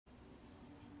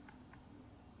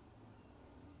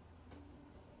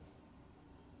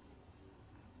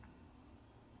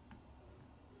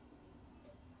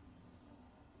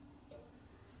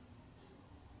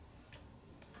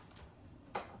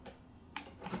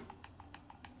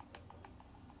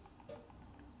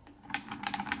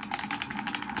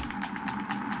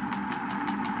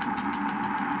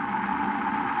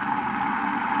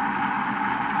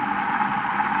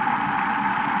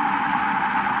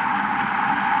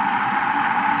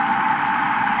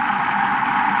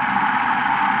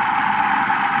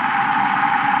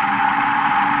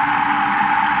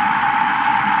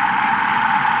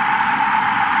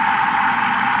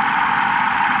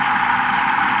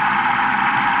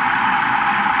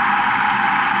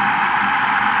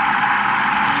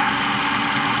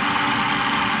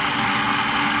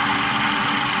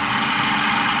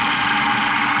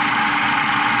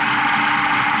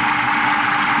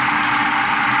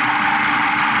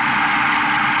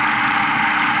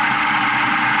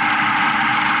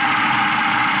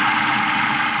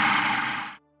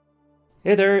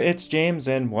Hey there, it's James,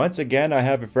 and once again I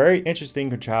have a very interesting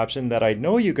contraption that I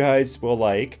know you guys will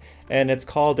like, and it's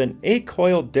called an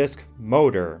 8-coil disc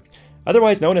motor,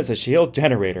 otherwise known as a shield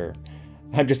generator.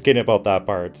 I'm just kidding about that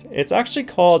part. It's actually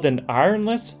called an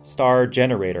Ironless star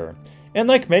generator, and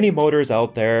like many motors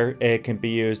out there, it can be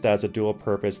used as a dual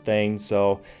purpose thing,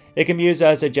 so it can be used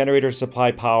as a generator to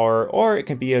supply power, or it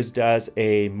can be used as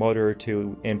a motor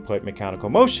to input mechanical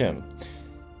motion.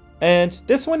 And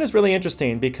this one is really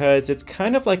interesting because it's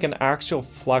kind of like an actual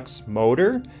flux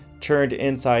motor turned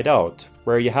inside out,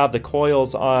 where you have the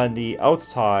coils on the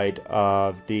outside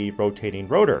of the rotating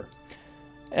rotor.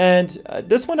 And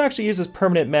this one actually uses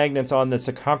permanent magnets on the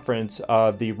circumference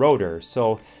of the rotor,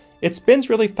 so it spins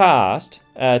really fast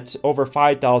at over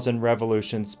 5,000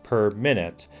 revolutions per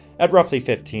minute at roughly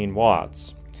 15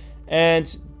 watts.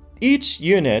 And each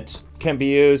unit can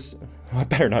be used, I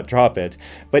better not drop it,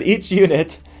 but each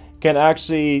unit can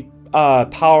actually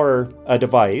power a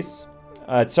device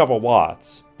at several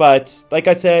watts. But like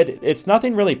I said, it's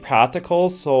nothing really practical,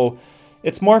 so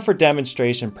it's more for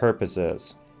demonstration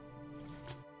purposes.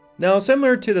 Now,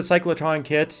 similar to the cyclotron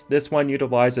kit, this one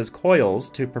utilizes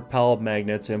coils to propel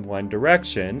magnets in one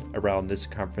direction around the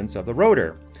circumference of the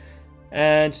rotor.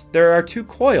 And there are 2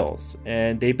 coils,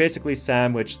 and they basically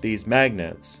sandwich these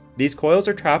magnets. These coils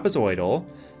are trapezoidal,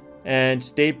 and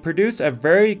they produce a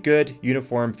very good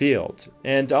uniform field.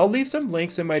 And I'll leave some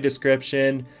links in my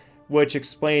description which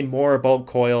explain more about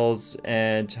coils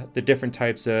and the different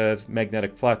types of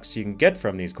magnetic flux you can get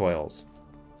from these coils.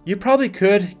 You probably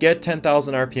could get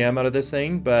 10,000 RPM out of this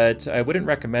thing, but I wouldn't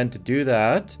recommend to do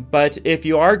that. But if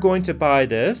you are going to buy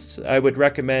this, I would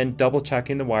recommend double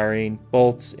checking the wiring,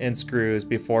 bolts, and screws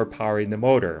before powering the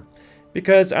motor,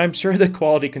 because I'm sure the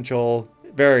quality control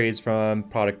varies from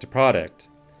product to product.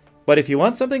 But if you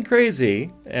want something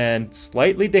crazy and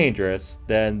slightly dangerous,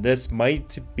 then this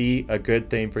might be a good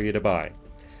thing for you to buy.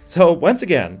 So once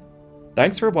again,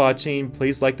 thanks for watching.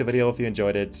 Please like the video if you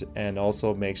enjoyed it, and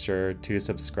also make sure to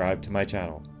subscribe to my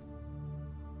channel.